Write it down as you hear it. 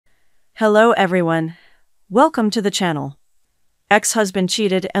Hello everyone. Welcome to the channel. Ex-husband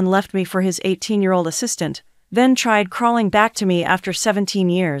cheated and left me for his 18-year-old assistant, then tried crawling back to me after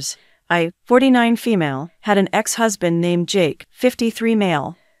 17 years. I, 49 female, had an ex-husband named Jake, 53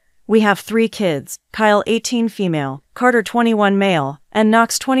 male. We have 3 kids, Kyle 18 female, Carter 21 male, and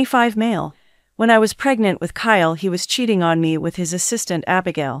Knox 25 male. When I was pregnant with Kyle, he was cheating on me with his assistant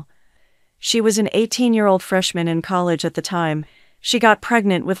Abigail. She was an 18-year-old freshman in college at the time. She got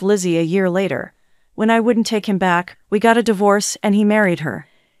pregnant with Lizzie a year later. When I wouldn't take him back, we got a divorce and he married her.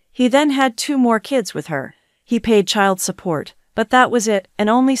 He then had 2 more kids with her. He paid child support, but that was it,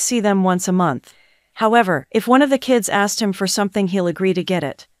 and only see them once a month. However, if one of the kids asked him for something, he'll agree to get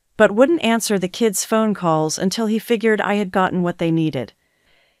it, but wouldn't answer the kids' phone calls until he figured I had gotten what they needed.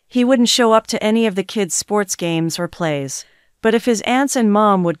 He wouldn't show up to any of the kids' sports games or plays, but if his aunts and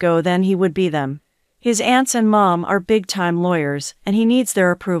mom would go, then he would be them. His aunts and mom are big-time lawyers, and he needs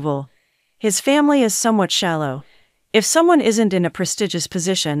their approval. His family is somewhat shallow. If someone isn't in a prestigious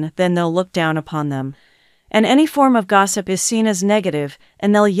position, then they'll look down upon them. And any form of gossip is seen as negative,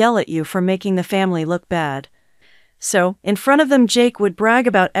 and they'll yell at you for making the family look bad. So, in front of them, Jake would brag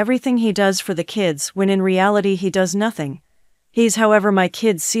about everything he does for the kids, when in reality he does nothing. However, my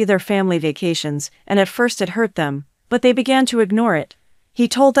kids see their family vacations, and at first it hurt them, but they began to ignore it. He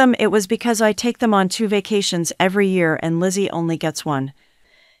told them it was because I take them on 2 vacations every year and Lizzie only gets 1.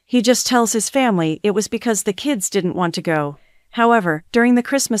 He just tells his family it was because the kids didn't want to go. However, during the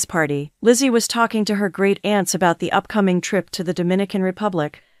Christmas party, Lizzie was talking to her great aunts about the upcoming trip to the Dominican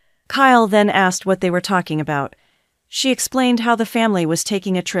Republic. Kyle then asked what they were talking about. She explained how the family was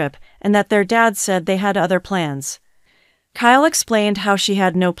taking a trip and that their dad said they had other plans. Kyle explained how she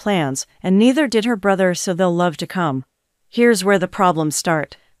had no plans, and neither did her brother, so they'll love to come. Here's where the problems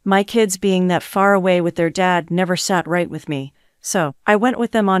start. My kids being that far away with their dad never sat right with me, so I went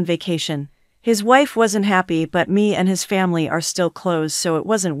with them on vacation. His wife wasn't happy, but me and his family are still close, so it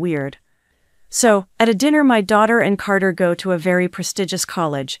wasn't weird. So, at a dinner, my daughter and Carter go to a very prestigious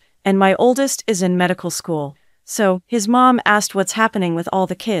college, and my oldest is in medical school. So, his mom asked what's happening with all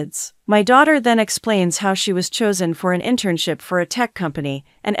the kids. My daughter then explains how she was chosen for an internship for a tech company,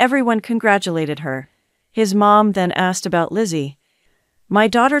 and everyone congratulated her. His mom then asked about Lizzie. My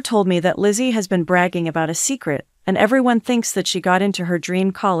daughter told me that Lizzie has been bragging about a secret, and everyone thinks that she got into her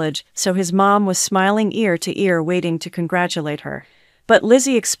dream college, so his mom was smiling ear to ear waiting to congratulate her. But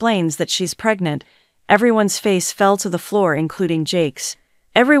Lizzie explains that she's pregnant. Everyone's face fell to the floor, including Jake's.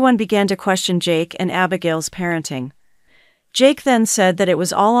 Everyone began to question Jake and Abigail's parenting. Jake then said that it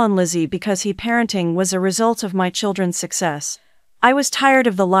was all on Lizzie because he parenting was a result of my children's success. I was tired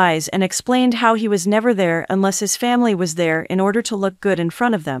of the lies and explained how he was never there unless his family was there in order to look good in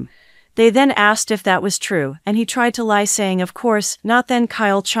front of them. They then asked if that was true, and he tried to lie, saying of course not. Then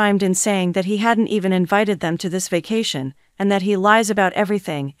Kyle chimed in saying that he hadn't even invited them to this vacation, and that he lies about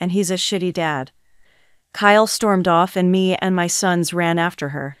everything and he's a shitty dad. Kyle stormed off and me and my sons ran after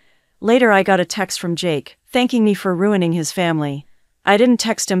her. Later I got a text from Jake, thanking me for ruining his family. I didn't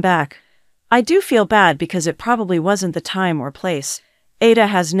text him back. I do feel bad because it probably wasn't the time or place. Ada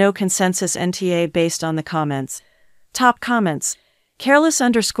has no consensus NTA based on the comments. Top comments.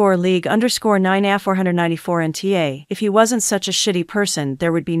 Careless_league_9A494 NTA. If he wasn't such a shitty person,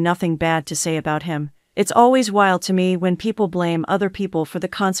 there would be nothing bad to say about him. It's always wild to me when people blame other people for the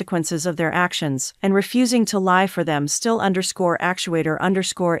consequences of their actions, and refusing to lie for them.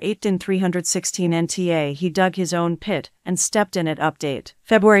 Still_actuator_8din316 NTA. He dug his own pit and stepped in it. Update.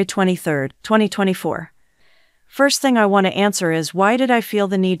 February 23, 2024. First thing I want to answer is, why did I feel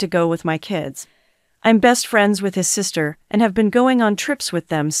the need to go with my kids? I'm best friends with his sister and have been going on trips with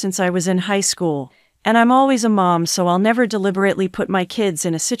them since I was in high school. And I'm always a mom, so I'll never deliberately put my kids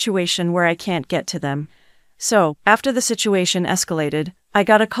in a situation where I can't get to them. So, after the situation escalated, I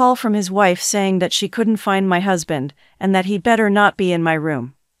got a call from his wife saying that she couldn't find my husband, and that he'd better not be in my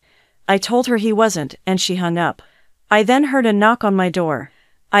room. I told her he wasn't, and she hung up. I then heard a knock on my door.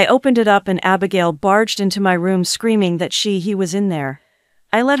 I opened it up and Abigail barged into my room screaming that he was in there.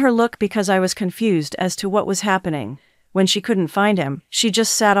 I let her look because I was confused as to what was happening. When she couldn't find him, she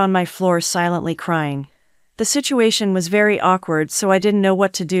just sat on my floor silently crying. The situation was very awkward, so I didn't know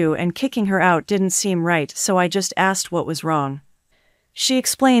what to do, and kicking her out didn't seem right, so I just asked what was wrong. She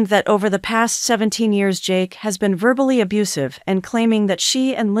explained that over the past 17 years Jake has been verbally abusive and claiming that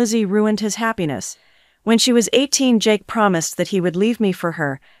she and Lizzie ruined his happiness. When she was 18, Jake promised that he would leave me for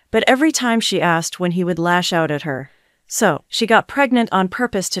her, but every time she asked when he would lash out at her. So, she got pregnant on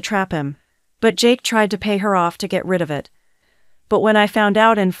purpose to trap him. But Jake tried to pay her off to get rid of it. But when I found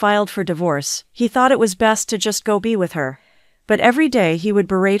out and filed for divorce, he thought it was best to just go be with her. But every day he would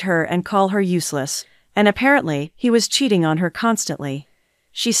berate her and call her useless. And apparently, he was cheating on her constantly.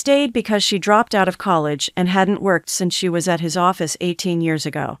 She stayed because she dropped out of college and hadn't worked since she was at his office 18 years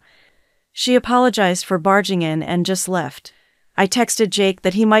ago. She apologized for barging in and just left. I texted Jake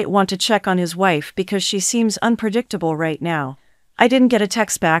that he might want to check on his wife because she seems unpredictable right now. I didn't get a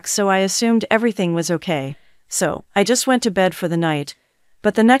text back, so I assumed everything was okay. So, I just went to bed for the night.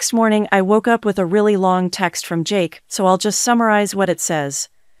 But the next morning I woke up with a really long text from Jake, so I'll just summarize what it says.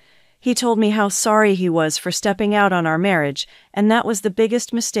 He told me how sorry he was for stepping out on our marriage, and that was the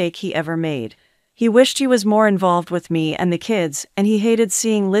biggest mistake he ever made. He wished he was more involved with me and the kids, and he hated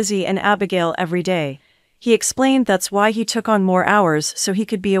seeing Lizzie and Abigail every day. He explained that's why he took on more hours so he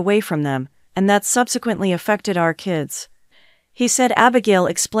could be away from them, and that subsequently affected our kids. He said Abigail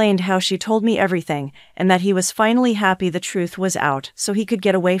explained how she told me everything, and that he was finally happy the truth was out so he could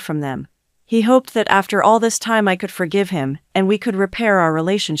get away from them. He hoped that after all this time I could forgive him, and we could repair our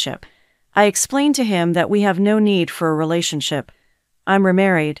relationship. I explained to him that we have no need for a relationship. I'm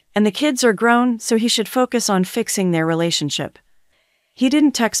remarried, and the kids are grown, so he should focus on fixing their relationship. He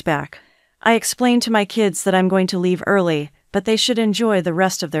didn't text back. I explained to my kids that I'm going to leave early, but they should enjoy the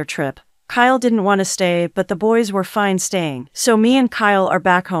rest of their trip. Kyle didn't want to stay, but the boys were fine staying, so me and Kyle are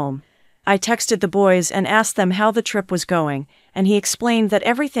back home. I texted the boys and asked them how the trip was going, and he explained that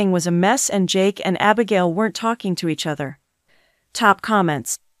everything was a mess and Jake and Abigail weren't talking to each other. Top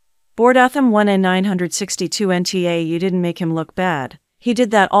comments. Boardatham 1 and 962 NTA. You didn't make him look bad. He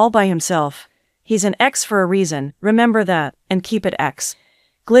did that all by himself. He's an X for a reason, remember that, and keep it X.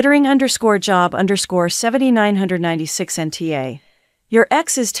 Glittering_job_7996 NTA. Your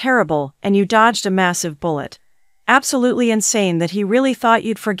ex is terrible, and you dodged a massive bullet. Absolutely insane that he really thought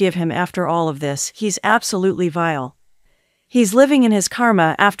you'd forgive him after all of this. He's absolutely vile. He's living in his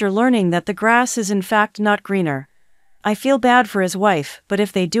karma after learning that the grass is in fact not greener. I feel bad for his wife, but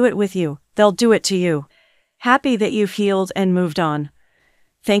if they do it with you, they'll do it to you. Happy that you've healed and moved on.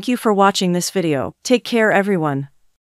 Thank you for watching this video. Take care, everyone.